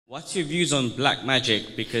What's your views on black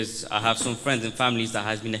magic? Because I have some friends and families that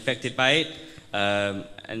has been affected by it,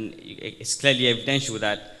 and it's clearly evidential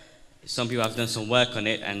that some people have done some work on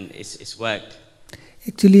it and it's worked.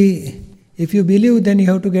 Actually, if you believe, then you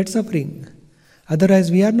have to get suffering.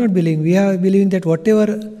 Otherwise, we are not believing. We are believing that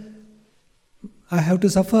whatever I have to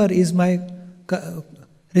suffer is my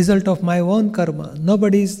result of my own karma.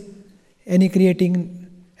 Nobody is any creating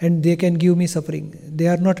and they can give me suffering. They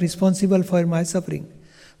are not responsible for my suffering.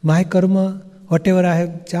 My karma, whatever I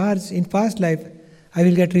have charged in past life, I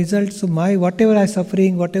will get results. So my whatever I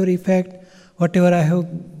suffering, whatever effect, whatever I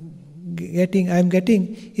am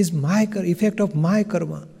getting is my effect of my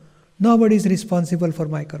karma. Nobody is responsible for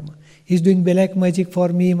my karma. He is doing black magic for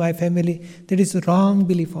me, my family. That is wrong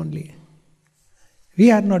belief only. We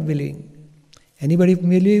are not believing. Anybody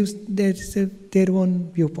believes, that is their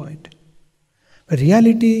own viewpoint. But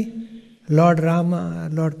reality, Lord Rama,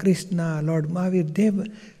 Lord Krishna, Lord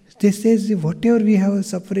Mahavir, they say whatever we have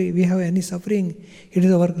suffering, we have any suffering, it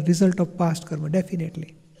is our result of past karma,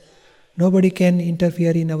 definitely. Nobody can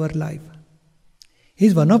interfere in our life. He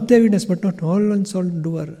is one of the evidence, but not all and sole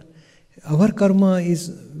doer. Our karma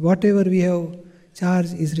is whatever we have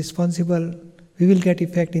charged is responsible. We will get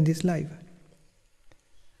effect in this life.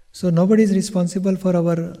 So nobody is responsible for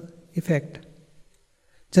our effect.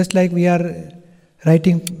 Just like we are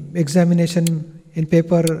writing examination in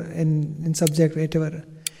paper and in subject, whatever.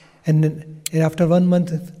 And after 1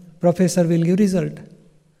 month, professor will give result.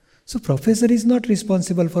 So professor is not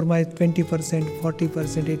responsible for my 20%,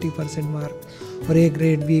 40%, 80% mark, or A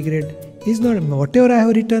grade, B grade. He is not. Whatever I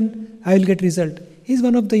have written, I will get result. He is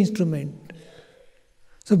one of the instrument.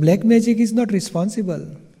 So black magic is not responsible.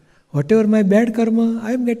 Whatever my bad karma,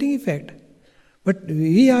 I am getting effect. But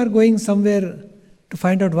we are going somewhere to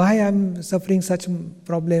find out why I am suffering such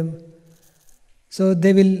problem. So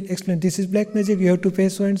they will explain, this is black magic, you have to pay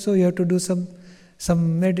so and so, you have to do some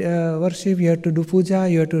worship, you have to do puja,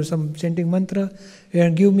 you have to do some chanting mantra, you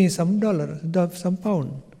have to give me some dollar, some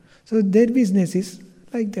pound. So their business is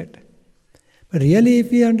like that. But really,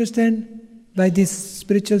 if we understand by this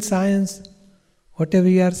spiritual science, whatever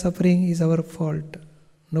we are suffering is our fault.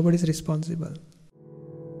 Nobody is responsible.